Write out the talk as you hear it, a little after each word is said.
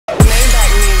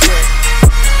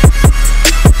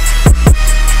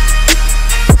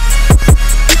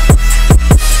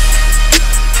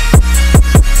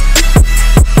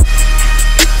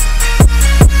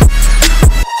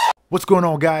going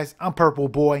on, guys? I'm Purple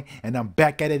Boy, and I'm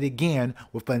back at it again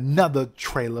with another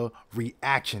trailer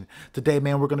reaction. Today,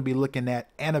 man, we're gonna be looking at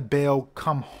Annabelle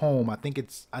Come Home. I think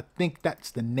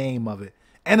that's the name of it.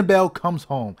 Annabelle Comes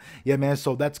Home. Yeah, man,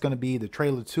 so that's going to be the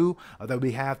trailer 2 that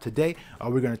we have today.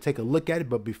 We're going to take a look at it,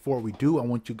 but before we do, I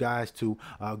want you guys to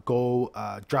go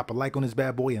drop a like on this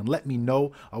bad boy and let me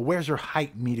know where's your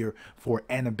hype meter for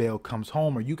Annabelle Comes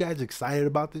Home. Are you guys excited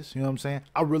about this? You know what I'm saying?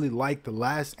 I really like the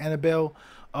last Annabelle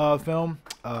film.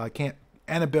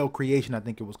 Annabelle Creation, I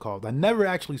think it was called. I never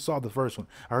actually saw the first one.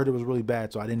 I heard it was really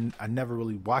bad, so I never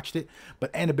really watched it.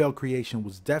 But Annabelle Creation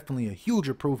was definitely a huge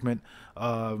improvement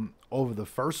over the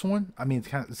first one. I mean,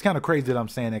 it's kind of crazy that I'm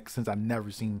saying that since I've never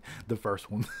seen the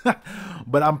first one.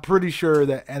 But I'm pretty sure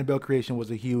that Annabelle Creation was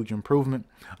a huge improvement.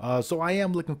 So I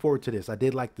am looking forward to this. I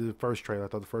did like the first trailer. I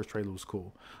thought the first trailer was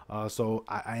cool. So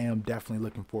I am definitely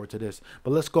looking forward to this.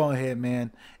 But let's go ahead,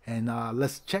 man, and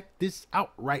let's check this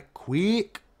out right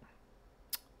quick.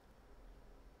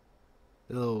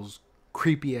 Little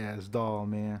creepy ass doll,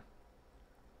 man.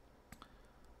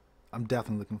 I'm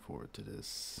definitely looking forward to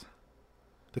this.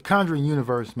 The Conjuring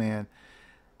universe, man,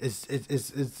 it's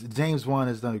James Wan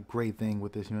has done a great thing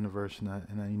with this universe,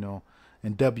 and you know,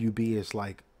 and WB is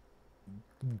like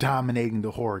dominating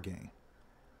the horror game.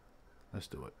 Let's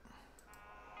do it.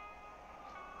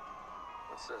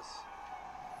 What's this?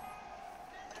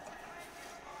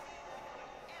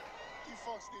 You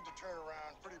folks need to turn around.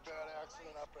 Pretty bad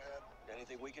accident up ahead.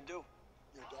 Anything we can do?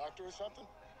 You a doctor or something?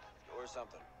 Or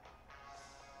something.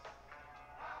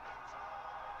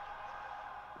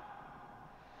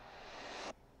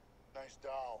 Nice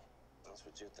doll. That's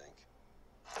what you think.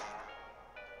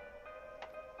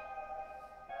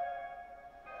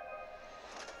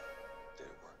 Did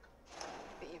it work?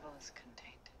 The evil is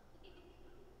contained.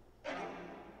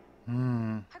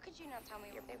 How could you not tell me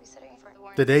you're babysitting for the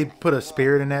Warren? Did they put a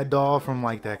spirit in that doll from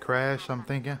like that crash? I'm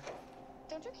thinking.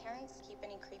 Don't your parents keep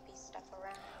any creepy stuff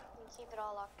around? We keep it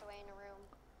all locked away in a room.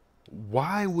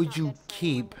 Why would Not you good for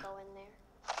keep? anyone to go in there.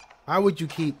 Why would you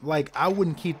keep, like, I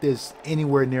wouldn't keep this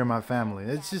anywhere near my family.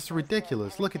 It's just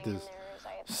ridiculous. Look at this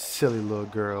silly little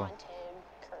girl. Haunted,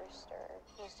 cursed,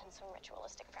 or used in some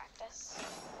ritualistic practice.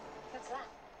 What's that?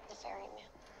 The ferryman.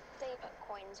 They put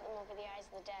coins in over the eyes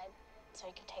of the dead so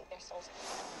he could take their souls.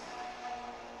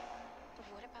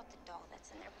 What about the doll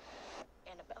that's in there?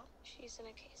 Annabelle. She's in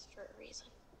a case for a reason.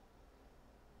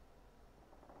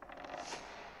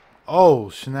 Oh,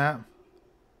 snap.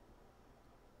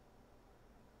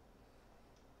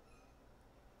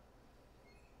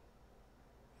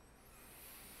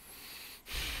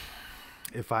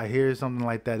 If I hear something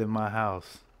like that in my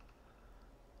house,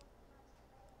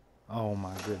 oh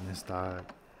my goodness, dog.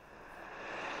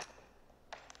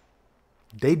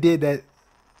 They did that.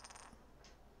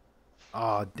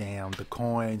 Oh, damn, the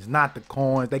coins, not the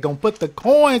coins. They gonna put the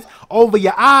coins over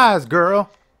your eyes, girl.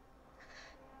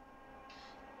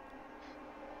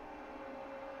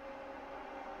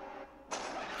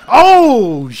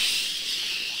 Oh,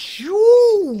 shoo.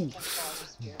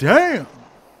 Damn.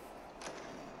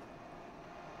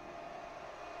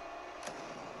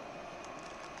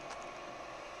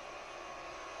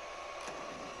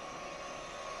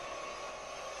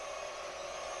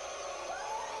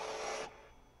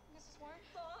 Is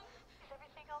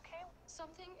everything okay?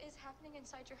 Something is happening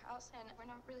inside your house, and we're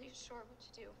not really sure what to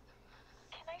do.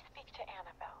 Can I speak to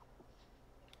Annabelle?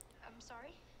 I'm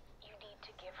sorry? You need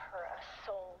to give her a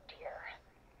soul, dear.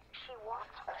 She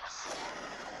wants us.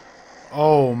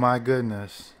 Oh my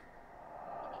goodness.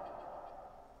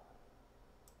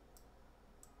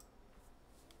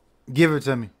 Give it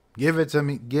to me. Give it to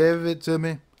me. Give it to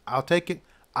me. I'll take it.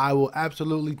 I will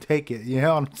absolutely take it. You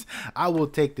know, I will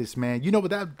take this, man. You know,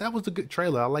 but that was a good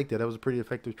trailer. I liked it. That was a pretty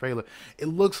effective trailer. It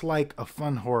looks like a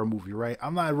fun horror movie, right?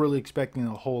 I'm not really expecting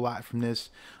a whole lot from this.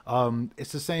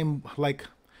 It's the same, like,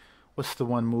 what's the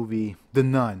one movie? The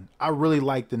Nun. I really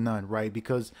like The Nun, right?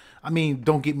 Because, I mean,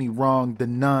 don't get me wrong. The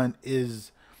Nun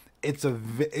is, it's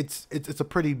a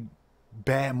pretty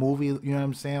bad movie. You know what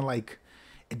I'm saying? Like,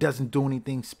 it doesn't do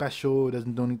anything special. It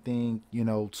doesn't do anything, you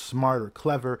know, smart or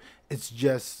clever. It's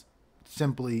just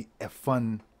simply a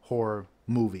fun horror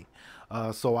movie.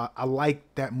 So I like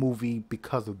that movie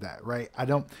because of that, right?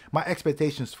 My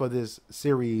expectations for this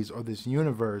series or this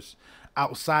universe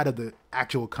outside of the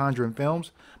actual Conjuring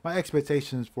films, my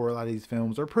expectations for a lot of these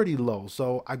films are pretty low.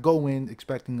 So I go in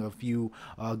expecting a few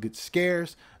good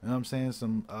scares, you know what I'm saying?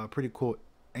 Some pretty cool,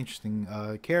 interesting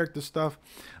character stuff,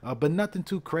 but nothing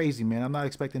too crazy, man. I'm not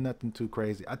expecting nothing too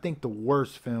crazy. I think the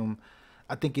worst film,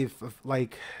 I think if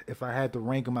I had to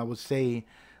rank them, I would say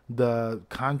the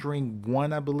Conjuring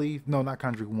 1, I believe. No, not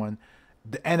Conjuring 1.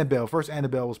 the Annabelle, first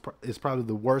Annabelle is probably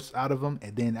the worst out of them,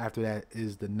 and then after that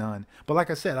is the Nun. But like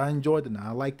I said, I enjoyed the Nun.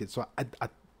 I liked it. So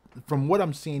from what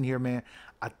I'm seeing here, man,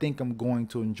 I think I'm going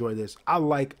to enjoy this. I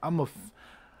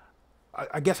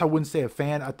guess I wouldn't say a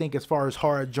fan. I think as far as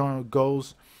horror genre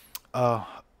goes,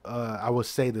 I would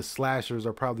say the slashers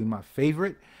are probably my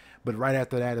favorite. But right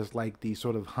after that is like the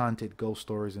sort of haunted ghost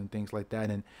stories and things like that.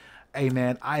 And hey,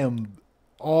 man, I am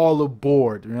all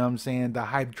aboard. You know what I'm saying? The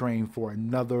hype train for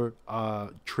another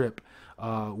trip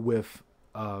with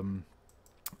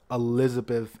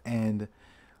Elizabeth and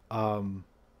man,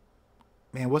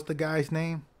 what's the guy's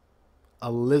name?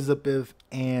 Elizabeth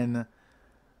and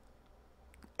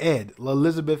Ed.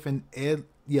 Elizabeth and Ed.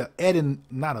 Yeah, Ed and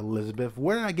not Elizabeth.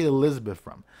 Where did I get Elizabeth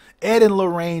from? Ed and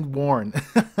Lorraine Warren.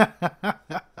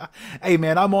 Hey,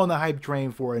 man, I'm on the hype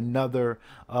train for another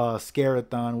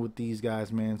scare-a-thon with these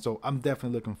guys, man. So I'm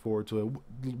definitely looking forward to it.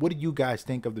 What do you guys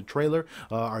think of the trailer?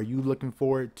 Are you looking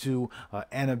forward to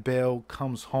Annabelle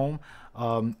Comes Home?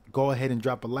 Go ahead and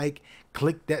drop a like.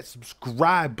 Click that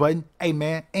subscribe button. Hey,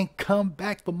 man, and come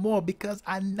back for more because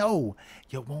I know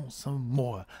you want some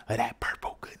more of that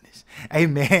purple goodness. Hey,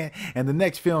 man, and the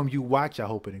next film you watch, I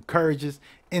hope it encourages,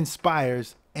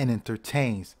 inspires, and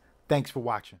entertains. Thanks for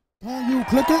watching. Can you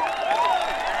click it?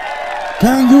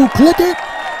 Can you click it?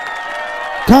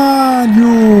 Can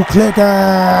you click it?